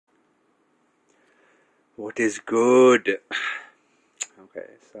What is good? Okay,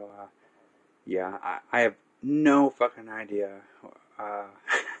 so, yeah, I have no fucking idea uh,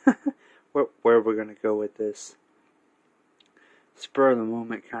 where we're gonna go with this. Spur of the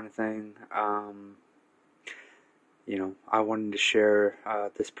moment kind of thing. I wanted to share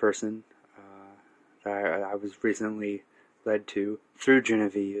this person that I was recently led to through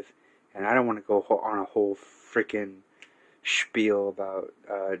Genevieve, and I don't want to go on a whole freaking spiel about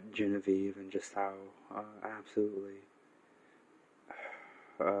Genevieve and just how absolutely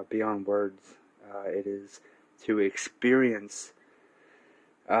beyond words it is to experience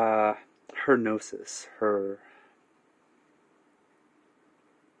her gnosis, her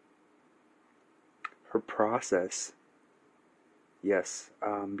process. Yes,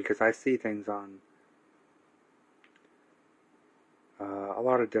 because I see things on a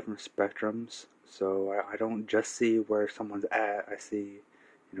lot of different spectrums. So I don't just see where someone's at. I see,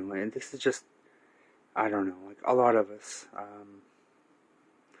 and this is just, I don't know, like a lot of us.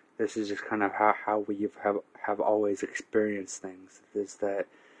 This is just kind of how we have always experienced things. Is that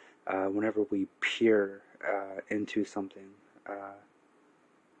whenever we peer into something,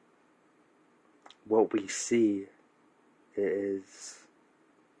 what we see is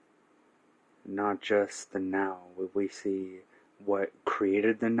not just the now. We see what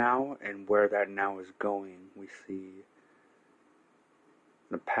created the now and where that now is going. We see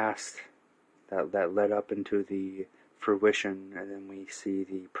the past that led up into the fruition, and then we see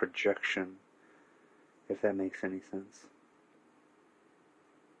the projection, if that makes any sense.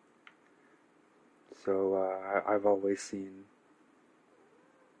 So I've always seen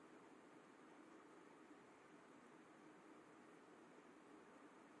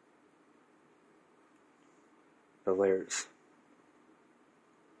the layers.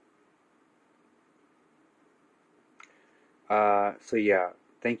 So yeah,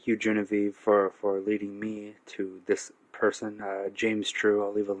 thank you, Genevieve, for leading me to this person, James True.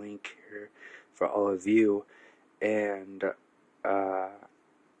 I'll leave a link here for all of you. And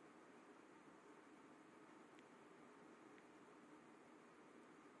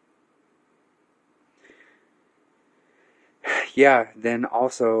yeah, then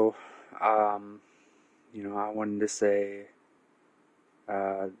also, I wanted to say,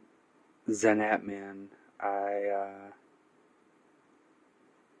 Zen Man,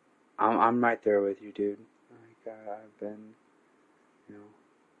 I'm right there with you, dude. Like I've been, you know,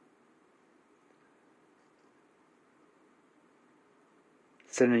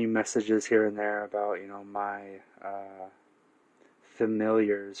 sending you messages here and there about, my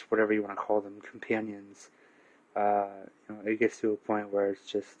familiars, whatever you want to call them, companions. It gets to a point where it's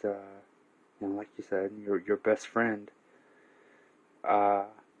just, like you said, your best friend.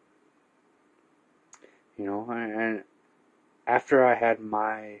 And after I had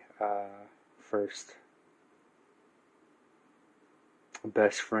my first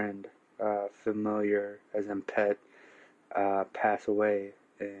best friend, familiar as in pet, pass away,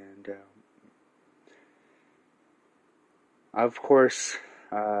 and of course,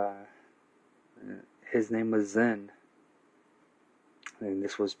 his name was Zen, and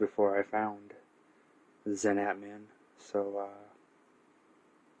this was before I found Zen Man. So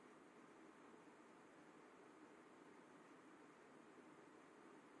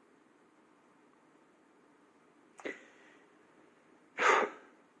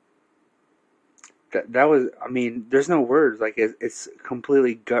that was, I mean, there's no words. Like it's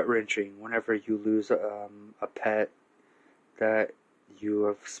completely gut wrenching whenever you lose a pet that you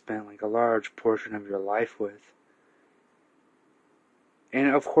have spent like a large portion of your life with.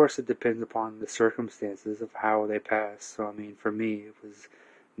 And of course, it depends upon the circumstances of how they pass. So I mean, for me, it was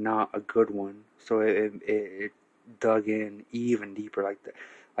not a good one. So it dug in even deeper,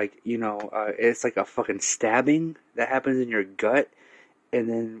 it's like a fucking stabbing that happens in your gut, and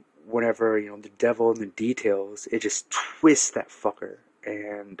then whenever the devil in the details, it just twists that fucker,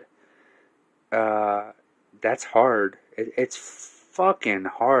 and that's hard. It's fucking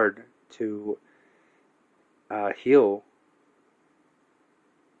hard to heal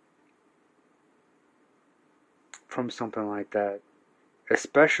from something like that.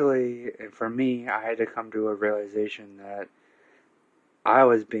 Especially, and for me, I had to come to a realization that I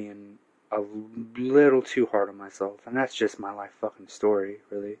was being a little too hard on myself, and that's just my life fucking story,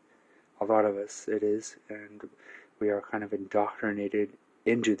 really. A lot of us, it is, and we are kind of indoctrinated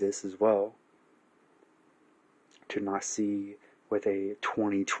into this as well, to not see with a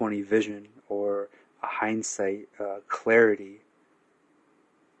 20/20 vision or a hindsight clarity.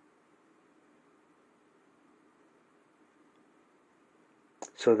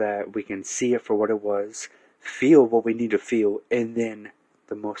 So that we can see it for what it was, feel what we need to feel, and then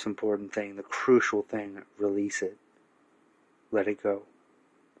the most important thing, the crucial thing, release it. Let it go.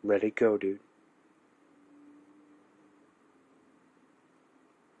 Let it go, dude.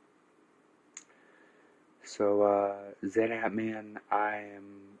 So, Zenat man, I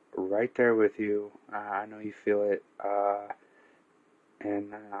am right there with you. I know you feel it.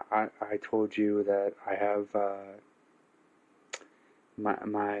 And I told you that I have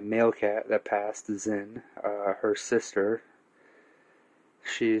my male cat that passed, Zen, her sister.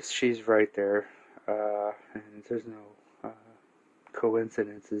 She's right there, and there's no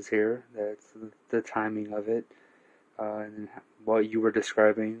coincidences here. That's the timing of it, and what you were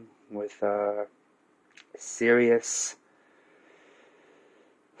describing with serious.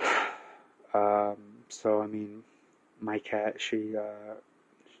 So I mean, my cat,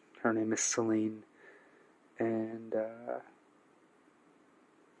 her name is Celine, and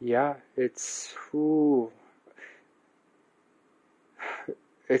yeah, it's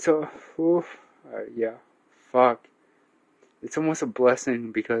yeah, fuck. It's almost a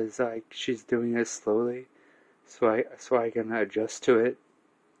blessing because like she's doing it slowly, so I can adjust to it.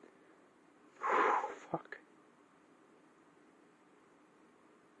 Fuck.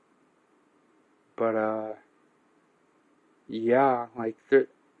 But yeah, like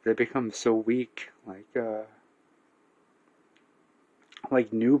they become so weak, like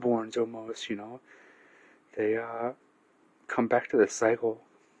newborns almost, you know. They come back to the cycle.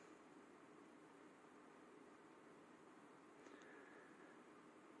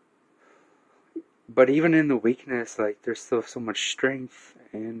 But even in the weakness, like there's still so much strength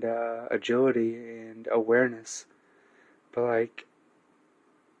and agility and awareness. But like,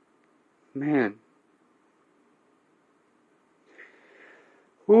 man,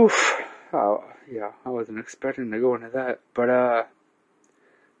 oof. Oh yeah, I wasn't expecting to go into that. But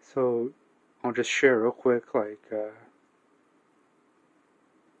so I'll just share real quick, like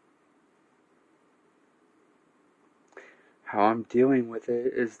how I'm dealing with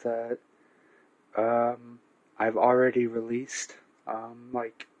it is that I've already released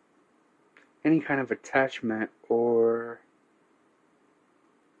like any kind of attachment or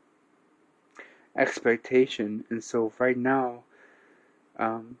expectation, and so right now,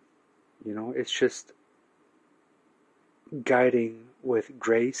 you know, it's just guiding with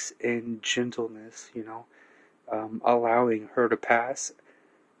grace and gentleness, you know, allowing her to pass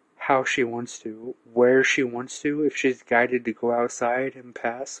how she wants to, where she wants to. If she's guided to go outside and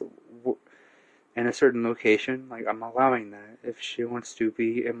pass in a certain location, like I'm allowing that. If she wants to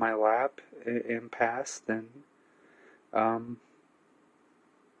be in my lap and pass, then I'm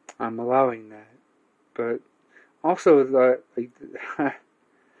allowing that. But also the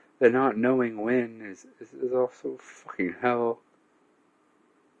not knowing when is also fucking hell.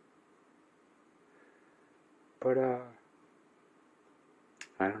 But I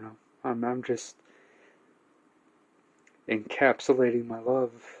don't know. I'm just encapsulating my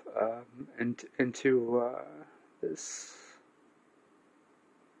love into this,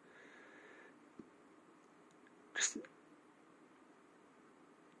 just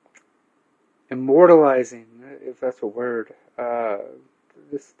immortalizing, if that's a word,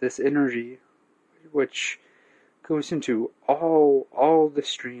 this energy, which goes into all the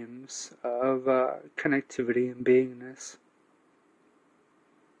streams of connectivity and beingness,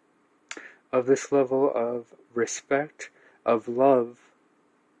 of this level of respect, of love,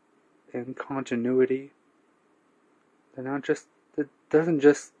 and continuity. It doesn't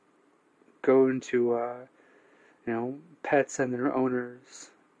just go into you know, pets and their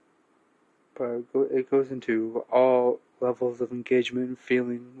owners, but it goes into all levels of engagement and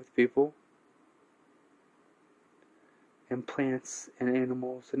feeling with people, and plants and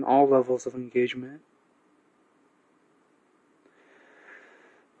animals, and all levels of engagement.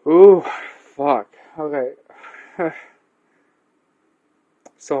 Ooh, fuck. Okay.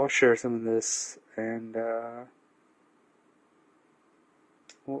 So I'll share some of this, and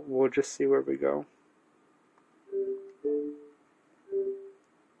we'll just see where we go.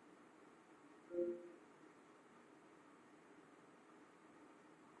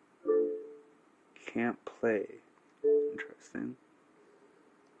 Can't play. Interesting.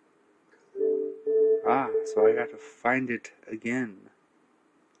 So I got to find it again.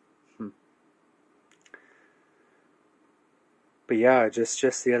 But yeah, just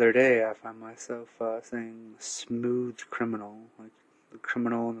the other day I found myself saying smooth criminal, like the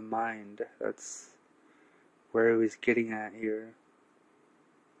criminal in the mind. That's where he was getting at here.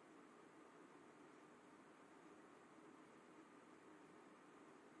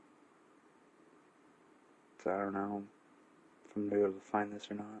 So I don't know if I'm able to find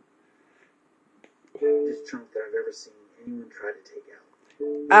this or not. This chunk that I've ever seen anyone try to take out.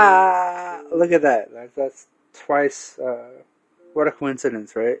 Ah, look at that. That's twice. What a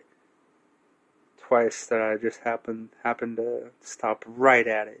coincidence, right? Twice that I just happened to stop right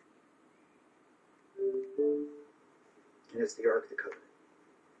at it. And it's the Ark of the Covenant.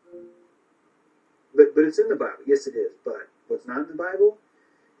 But it's in the Bible. Yes, it is. But what's not in the Bible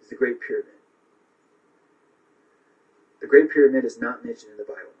is the Great Pyramid. The Great Pyramid is not mentioned in the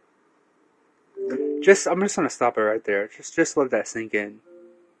Bible. I'm just gonna stop it right there. Just let that sink in.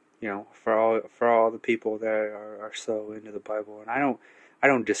 You know, for all the people that are so into the Bible, and I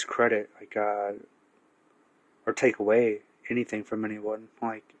don't discredit or take away anything from anyone.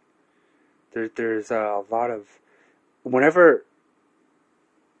 Like there's a lot of whenever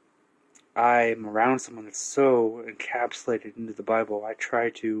I'm around someone that's so encapsulated into the Bible, I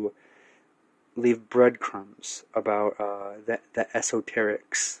try to leave breadcrumbs about the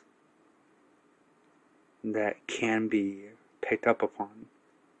esoterics that can be picked up upon.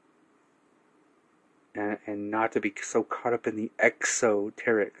 And not to be so caught up in the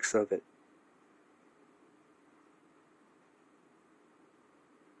exoterics of it.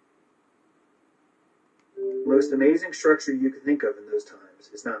 Most amazing structure you can think of in those times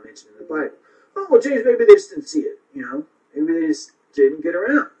is not mentioned in the Bible. Oh, well, James, maybe they just didn't see it, you know? Maybe they just didn't get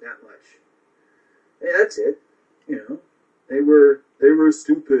around that much. Yeah, that's it. You know? They were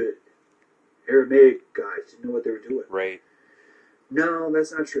stupid. Aramaic guys didn't know what they were doing. Right. No,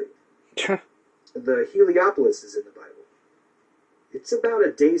 that's not true. The Heliopolis is in the Bible. It's about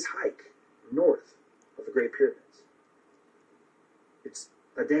a day's hike north of the Great Pyramids. It's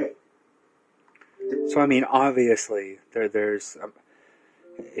a day. So I mean, obviously, there's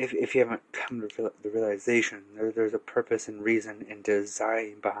if you haven't come to the realization, there's a purpose and reason and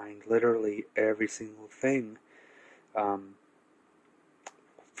design behind literally every single thing.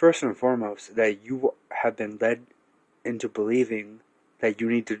 First and foremost, that you have been led into believing that you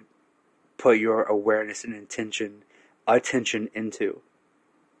need to put your awareness and attention into.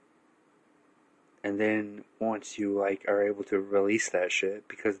 And then once you are able to release that shit,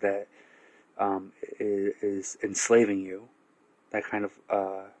 because that is enslaving you, that kind of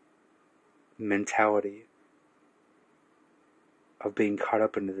mentality of being caught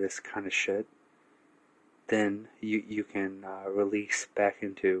up into this kind of shit, then you can release back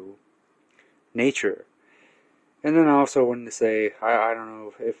into nature. And then I also wanted to say, I don't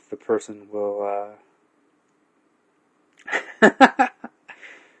know if the person will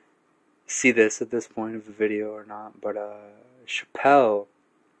see this at this point of the video or not, but Chappelle,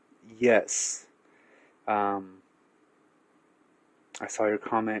 yes. I saw your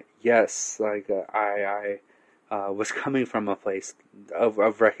comment. Yes, I was coming from a place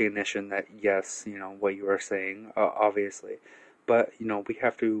of recognition that yes, you know what you were saying, obviously, but you know we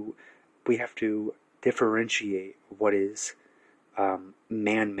have to differentiate what is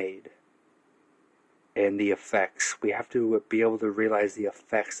man-made and the effects. We have to be able to realize the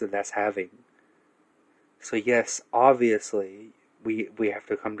effects that that's having. So yes, obviously, we have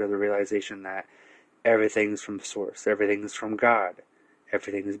to come to the realization that everything's from source, everything's from God,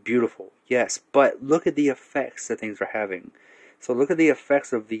 everything is beautiful. Yes, but look at the effects that things are having. So look at the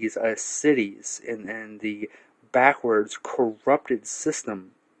effects of these cities and the backwards, corrupted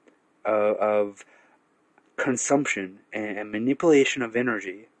system of consumption and manipulation of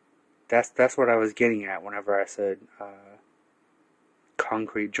energy. That's what I was getting at whenever I said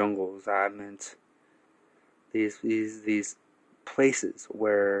concrete jungles. I meant these places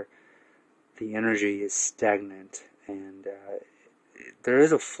where the energy is stagnant and there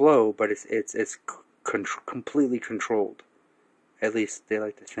is a flow, but it's completely controlled. At least they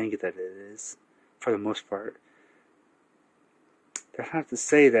like to think that it is, for the most part. That's not to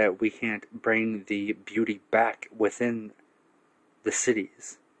say that we can't bring the beauty back within the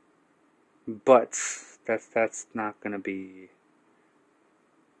cities, but that's not going to be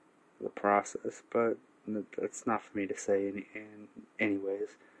the process. But that's not for me to say anyways.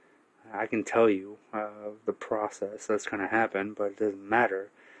 I can tell you the process that's going to happen, but it doesn't matter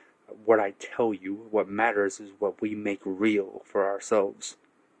what I tell you. What matters is what we make real for ourselves.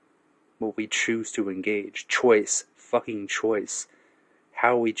 What we choose to engage. Choice. Fucking choice.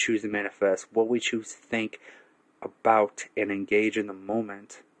 How we choose to manifest. What we choose to think about and engage in the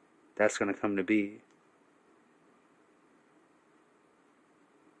moment. That's going to come to be.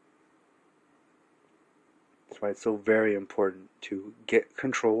 That's why it's so very important to get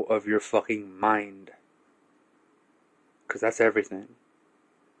control of your fucking mind. Because that's everything.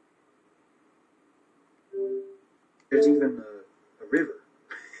 There's even a river.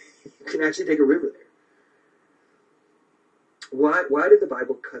 You can actually take a river there. Why did the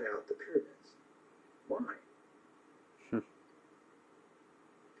Bible cut out the pyramids? Why?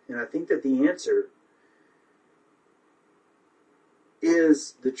 And I think that the answer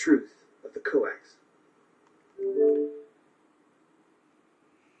is the truth of the coax.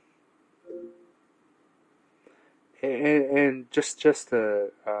 And just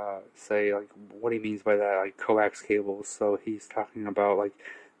to say like what he means by that, like coax cables. So he's talking about like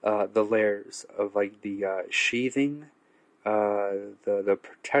the layers of like the sheathing, the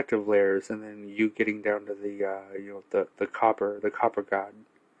protective layers, and then you getting down to the the copper god,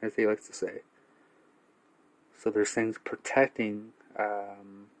 as he likes to say. So there's things protecting.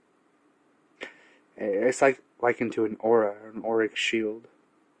 It's like likened to an aura, an auric shield.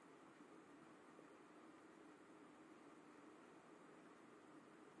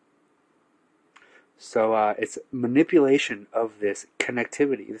 So it's manipulation of this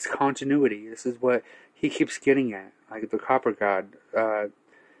connectivity, this continuity. This is what he keeps getting at. Like the copper god,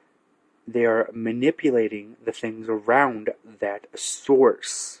 they are manipulating the things around that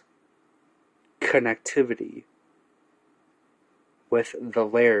source connectivity with the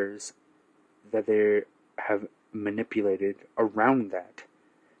layers that they have manipulated around that.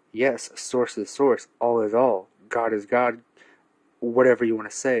 Yes, source is source, all is all, God is God, whatever you want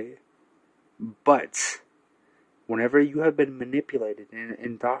to say. But whenever you have been manipulated and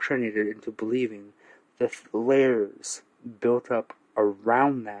indoctrinated into believing the layers built up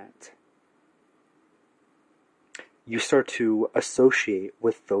around that, you start to associate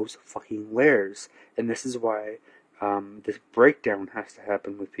with those fucking layers. And this is why this breakdown has to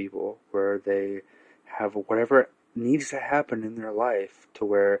happen with people, where they have whatever needs to happen in their life to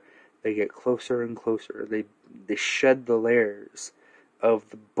where they get closer and closer. They shed the layers of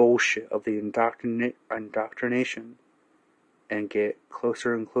the bullshit of the indoctrination and get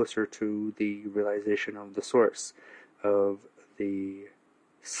closer and closer to the realization of the source, of the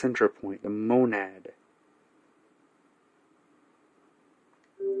center point, the monad.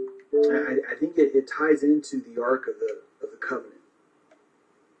 I think it ties into the arc of the covenant.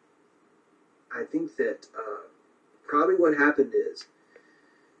 I think that probably what happened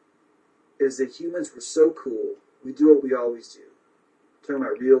is that humans were so cool. We do what we always do. I'm talking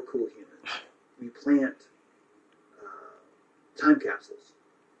about real cool humans. We plant time capsules.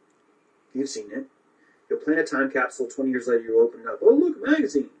 You've seen it. You'll plant a time capsule. 20 years later, you open it up. Oh, look, a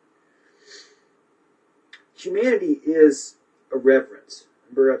magazine. Humanity is a reverence.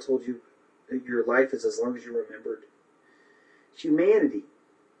 Remember, I told you that your life is as long as you're remembered. Humanity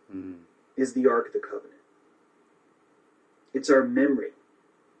is the Ark of the Covenant. It's our memory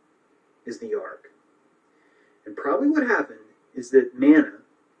is the Ark. And probably what happened is that manna,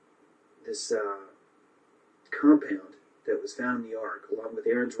 this compound that was found in the Ark, along with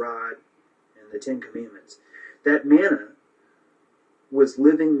Aaron's rod and the Ten Commandments, that manna was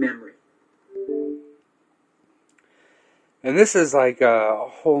living memory. And this is like a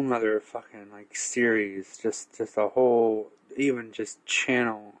whole nother fucking like series, just a whole, even just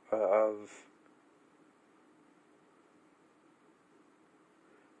channel of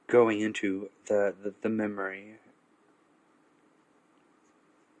going into the memory.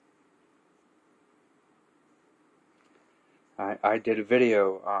 I did a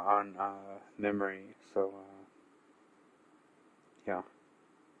video on memory, so yeah.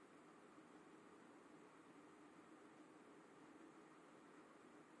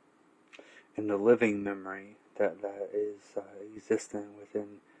 And the living memory that is existent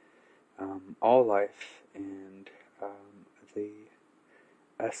within all life, and the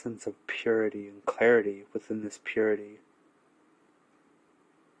essence of purity and clarity within this purity,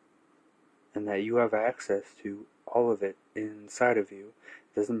 and that you have access to all of it inside of you.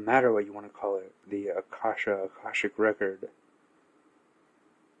 It doesn't matter what you want to call it, the Akashic record,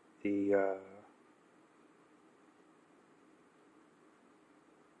 the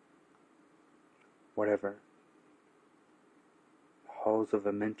whatever, halls of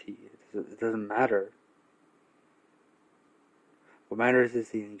Amenti. It doesn't matter. What matters is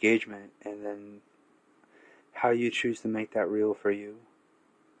the engagement, and then how you choose to make that real for you.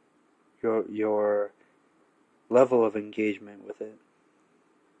 Your level of engagement with it.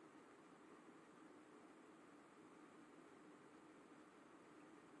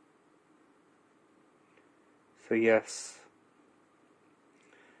 So yes,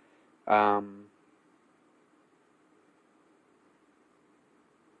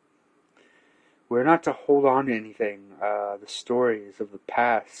 we're not to hold on to anything, the stories of the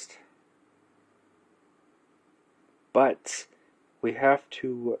past, but we have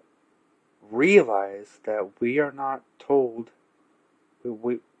to realize that we are not told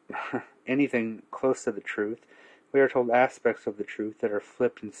anything close to the truth. We are told aspects of the truth that are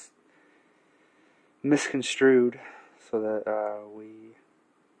flipped and misconstrued, so that we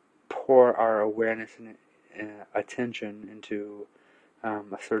pour our awareness and attention into a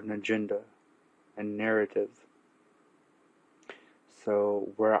certain agenda and narrative. So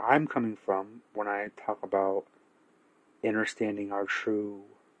where I'm coming from when I talk about understanding our true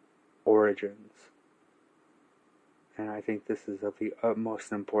origins, and I think this is of the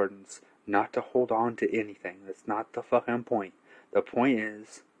utmost importance, not to hold on to anything. That's not the fucking point. The point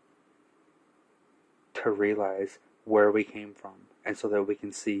is to realize where we came from, and so that we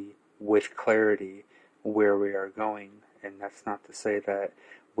can see with clarity where we are going. And that's not to say that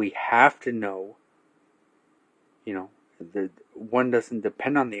we have to know, one doesn't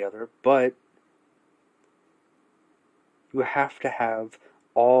depend on the other, but you have to have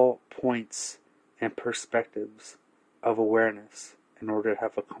all points and perspectives of awareness in order to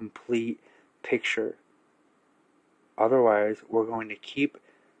have a complete picture. Otherwise, we're going to keep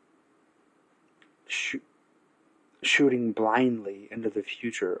shooting blindly into the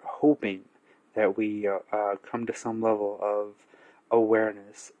future, hoping that we come to some level of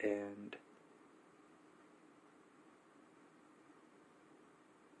awareness and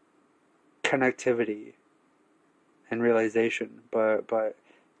connectivity and realization, but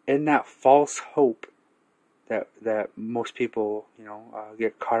in that false hope that most people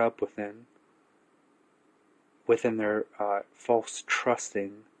get caught up within their false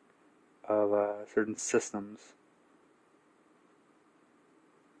trusting of certain systems.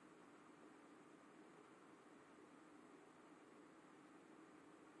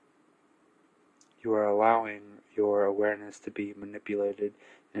 You are allowing your awareness to be manipulated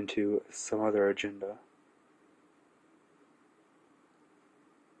into some other agenda.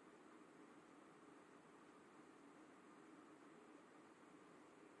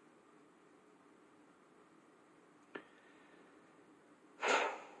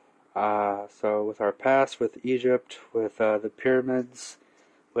 So with our past, with Egypt, with the pyramids,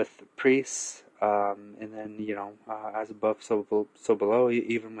 with the priests, and then as above, so below,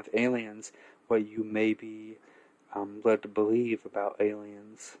 even with aliens, what you may be led to believe about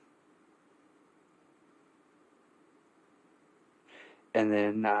aliens. And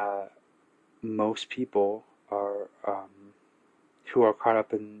then most people are who are caught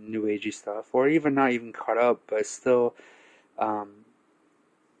up in New Agey stuff, or even not even caught up, but still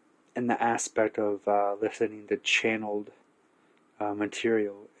in the aspect of listening to channeled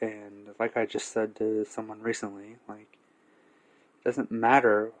material. And like I just said to someone recently, it doesn't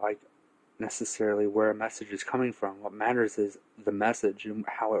matter necessarily where a message is coming from. What matters is the message and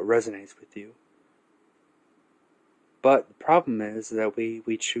how it resonates with you. But the problem is that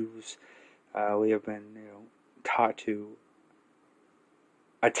we choose, we have been taught to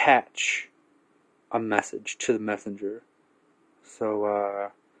attach a message to the messenger.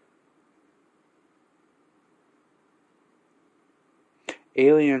 So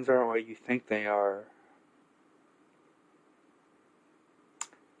aliens aren't what you think they are.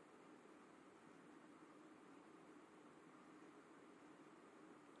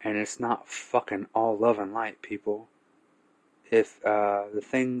 And it's not fucking all love and light, people. If the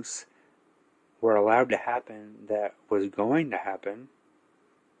things were allowed to happen that was going to happen,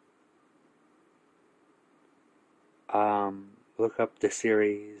 look up the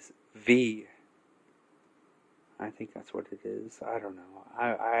series V. I think that's what it is. I don't know.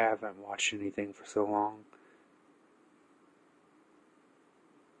 I haven't watched anything for so long.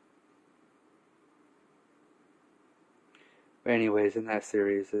 But anyways, in that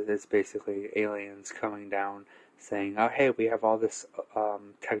series, it's basically aliens coming down saying, oh, hey, we have all this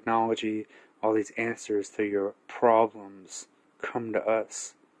technology, all these answers to your problems. Come to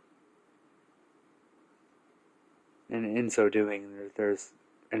us. And in so doing, there's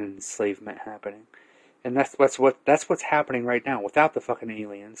an enslavement happening. And that's what's happening right now. Without the fucking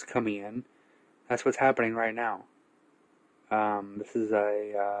aliens coming in, that's what's happening right now. This is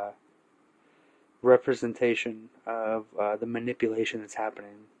a representation of the manipulation that's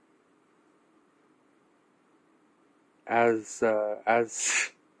happening. As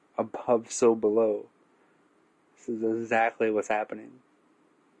above, so below. This is exactly what's happening.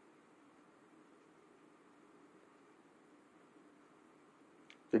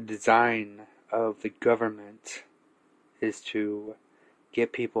 The design of the government is to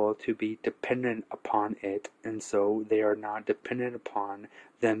get people to be dependent upon it, and so they are not dependent upon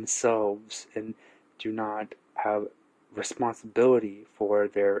themselves and do not have responsibility for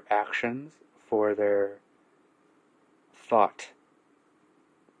their actions, for their thought.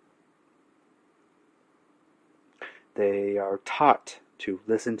 They are taught to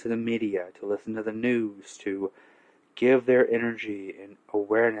listen to the media, to listen to the news, to give their energy and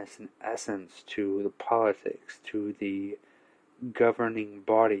awareness and essence to the politics, to the governing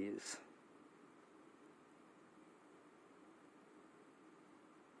bodies.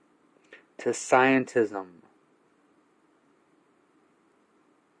 To scientism.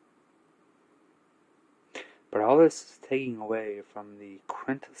 But all this is taking away from the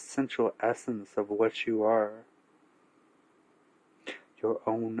quintessential essence of what you are. Your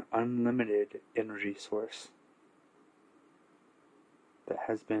own unlimited energy source that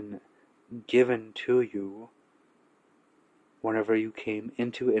has been given to you whenever you came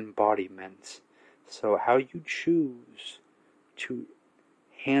into embodiment. So how you choose to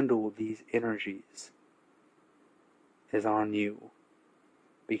handle these energies is on you,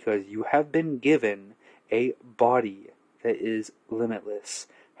 because you have been given a body that is limitless.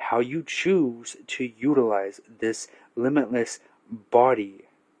 How you choose to utilize this limitless body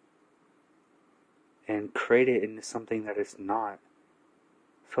and create it into something that is not,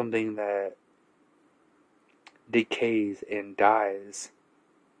 something that decays and dies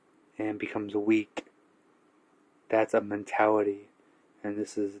and becomes weak. That's a mentality, and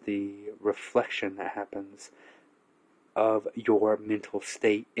this is the reflection that happens of your mental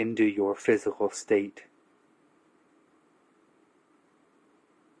state into your physical state.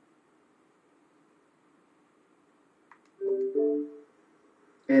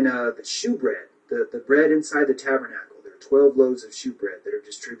 And the shewbread, the bread inside the tabernacle, there are 12 loaves of shewbread that are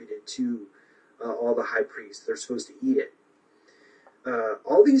distributed to all the high priests. They're supposed to eat it.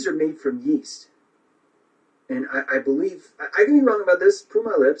 All these are made from yeast. And I believe, I can be wrong about this, prove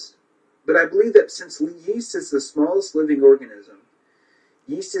my lips, but I believe that since yeast is the smallest living organism,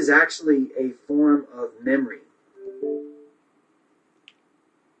 yeast is actually a form of memory.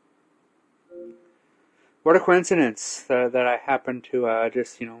 What a coincidence that I happened to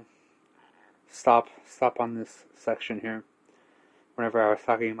just, stop on this section here whenever I was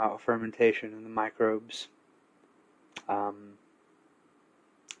talking about fermentation and the microbes.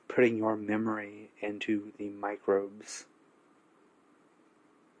 Putting your memory into the microbes.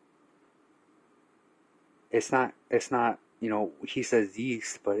 It's not, he says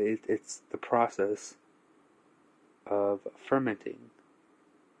yeast, but it's the process of fermenting.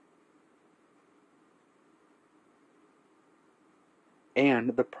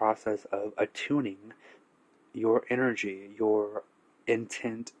 And the process of attuning your energy, your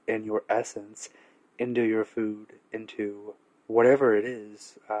intent, and your essence into your food, into whatever it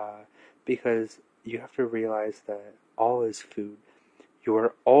is, because you have to realize that all is food. You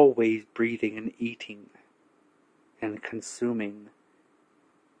are always breathing and eating and consuming,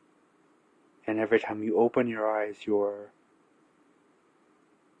 and every time you open your eyes, you're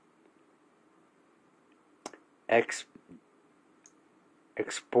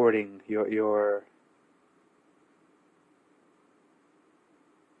exporting, you're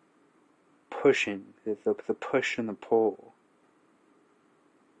pushing, the push and the pull.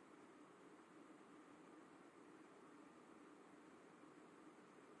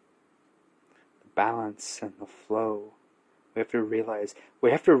 The balance and the flow. We have to realize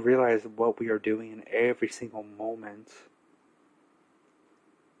what we are doing in every single moment.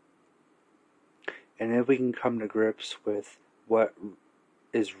 And if we can come to grips with what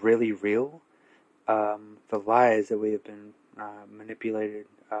is really real, the lies that we have been manipulated,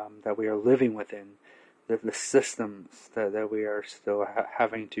 that we are living within, the systems that we are still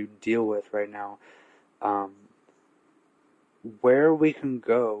having to deal with right now, where we can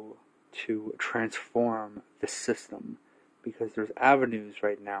go to transform the system, because there's avenues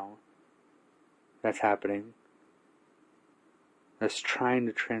right now that's happening that's trying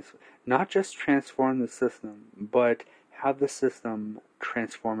to not just transform the system, but have the system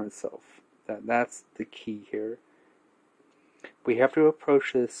transform itself. That's the key here. We have to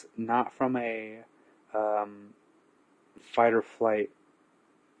approach this not from a fight or flight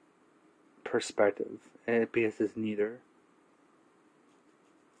perspective, because it's neither.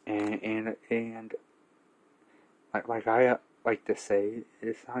 And like I like to say,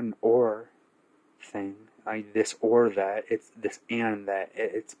 it's not an or thing, like this or that. It's this and that.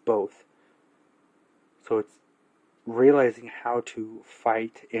 It's both. So it's realizing how to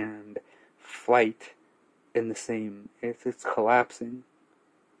fight and flight in the same. It's collapsing,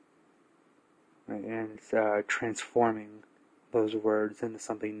 right? And it's transforming those words into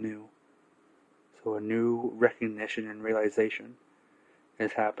something new. So a new recognition and realization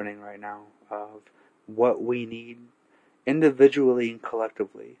is happening right now of what we need individually and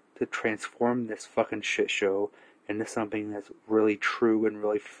collectively to transform this fucking shit show into something that's really true and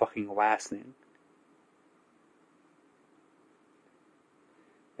really fucking lasting.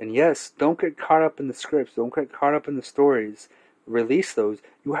 And yes, don't get caught up in the scripts. Don't get caught up in the stories. Release those.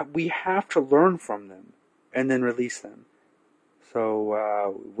 We have to learn from them and then release them.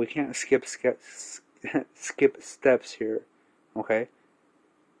 So we can't skip steps here, okay?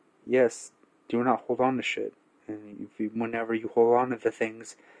 Yes, do not hold on to shit. And whenever you hold on to the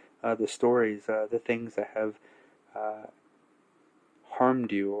things, the stories, the things that have uh,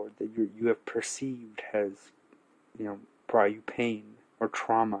 harmed you or that you have perceived has, brought you pain or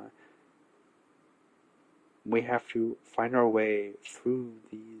trauma, we have to find our way through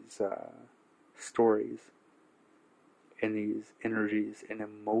these stories and these energies and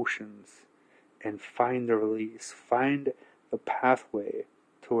emotions and find the release, find the pathway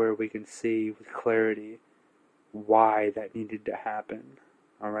to where we can see with clarity why that needed to happen.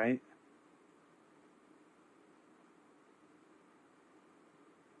 Alright?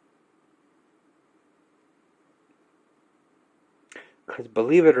 Because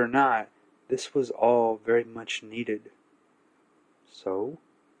believe it or not, this was all very much needed. So,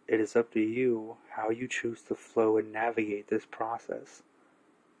 it is up to you how you choose to flow and navigate this process.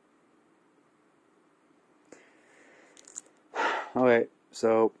 Okay,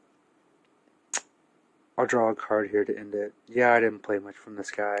 so I'll draw a card here to end it. Yeah, I didn't play much from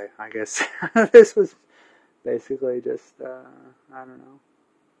this guy. I guess this was basically just, I don't know,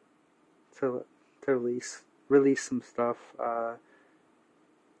 to release some stuff,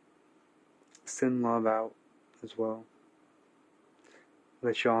 send love out as well.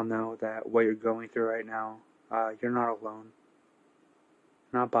 Let y'all know that what you're going through right now, you're not alone.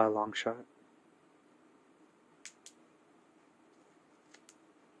 Not by a long shot.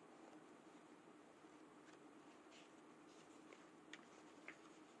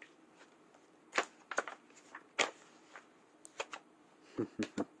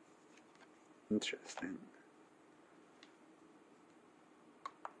 Interesting.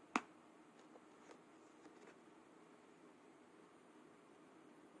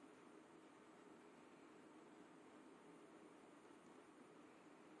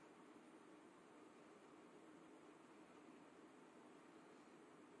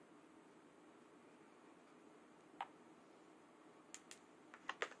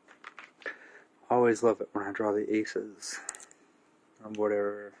 I always love it when I draw the aces of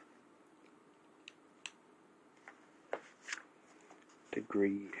whatever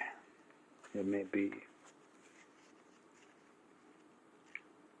degree it may be.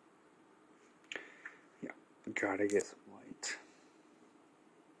 Yeah, gotta get some light.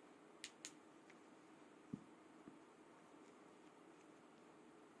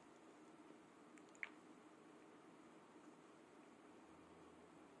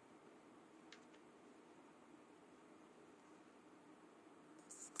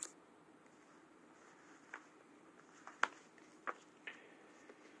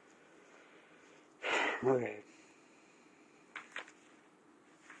 Okay.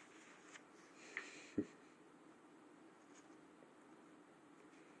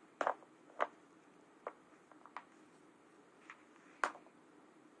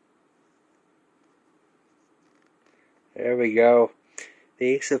 There we go. The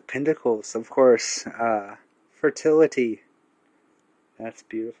Ace of Pentacles, of course. Fertility. That's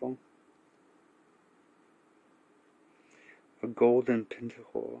beautiful. A golden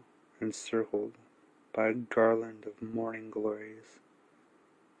pentacle encircled by a garland of morning glories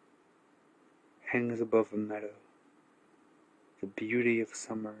hangs above a meadow. The beauty of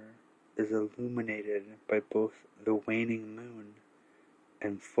summer is illuminated by both the waning moon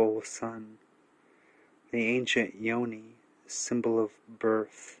and full sun. The ancient yoni, symbol of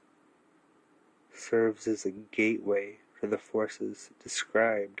birth, serves as a gateway for the forces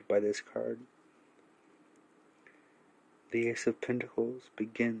described by this card. The Ace of Pentacles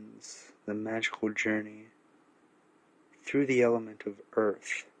begins the magical journey through the element of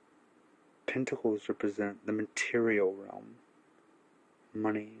earth. Pentacles represent the material realm,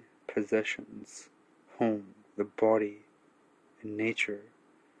 money, possessions, home, the body, and nature.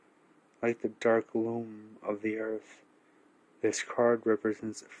 Like the dark loam of the earth, this card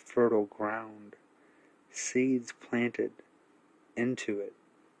represents fertile ground. Seeds planted into it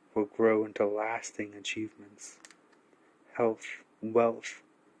will grow into lasting achievements. Health, wealth,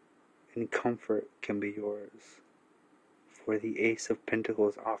 and comfort can be yours, for the Ace of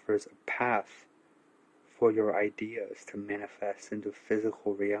Pentacles offers a path for your ideas to manifest into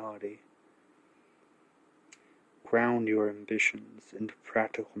physical reality. Ground your ambitions into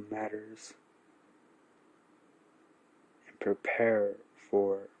practical matters and prepare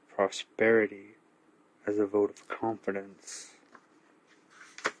for prosperity as a vote of confidence.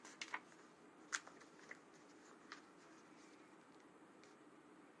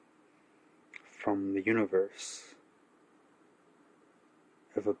 From the universe,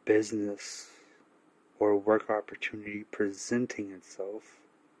 if a business or work opportunity presenting itself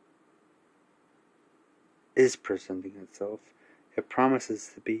is presenting itself, it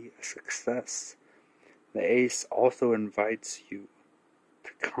promises to be a success. The ace also invites you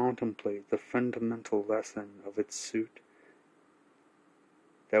to contemplate the fundamental lesson of its suit,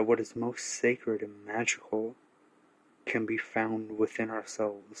 that what is most sacred and magical can be found within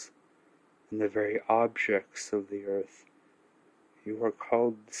ourselves, in the very objects of the earth. You are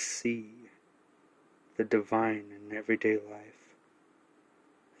called to see the divine in everyday life,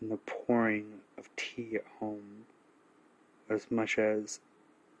 in the pouring of tea at home, as much as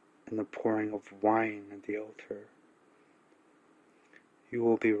in the pouring of wine at the altar. You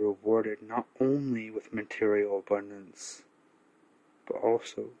will be rewarded not only with material abundance, but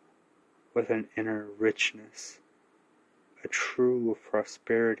also with an inner richness, a true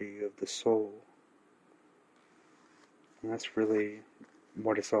prosperity of the soul. And that's really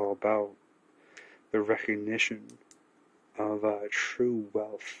what it's all about, the recognition of true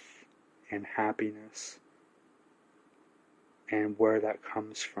wealth and happiness, and where that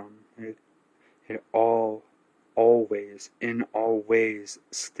comes from. It always, in all ways,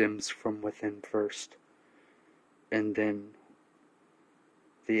 stems from within first, and then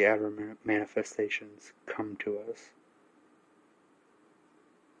the outer manifestations come to us.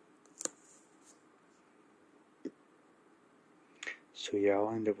 So yeah,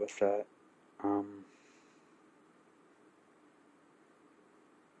 I'll end it with that.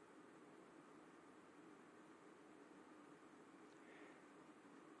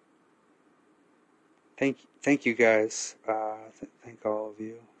 Thank you guys. Thank all of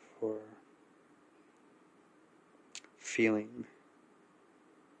you for feeling.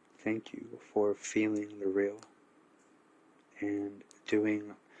 Thank you for feeling the real and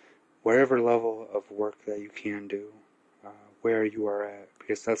doing whatever level of work that you can do, where you are at,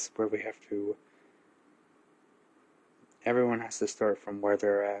 because that's where we have to. Everyone has to start from where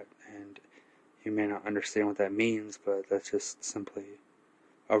they're at, and you may not understand what that means, but that's just simply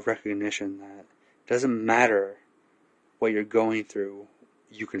a recognition that it doesn't matter what you're going through,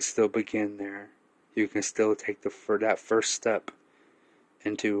 you can still begin there. You can still take that first step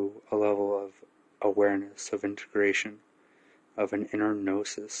into a level of awareness, of integration, of an inner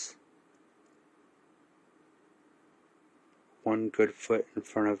gnosis. One good foot in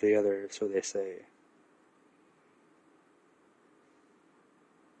front of the other, so they say.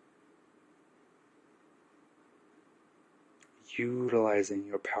 Utilizing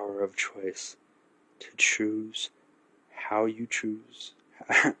your power of choice to choose how you choose,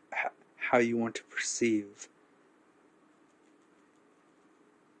 how you want to perceive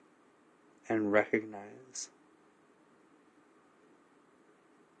and recognize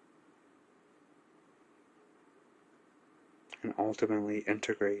and ultimately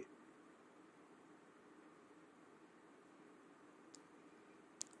integrate.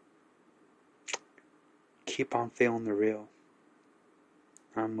 Keep on feeling the real.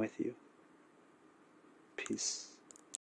 I'm with you. Peace.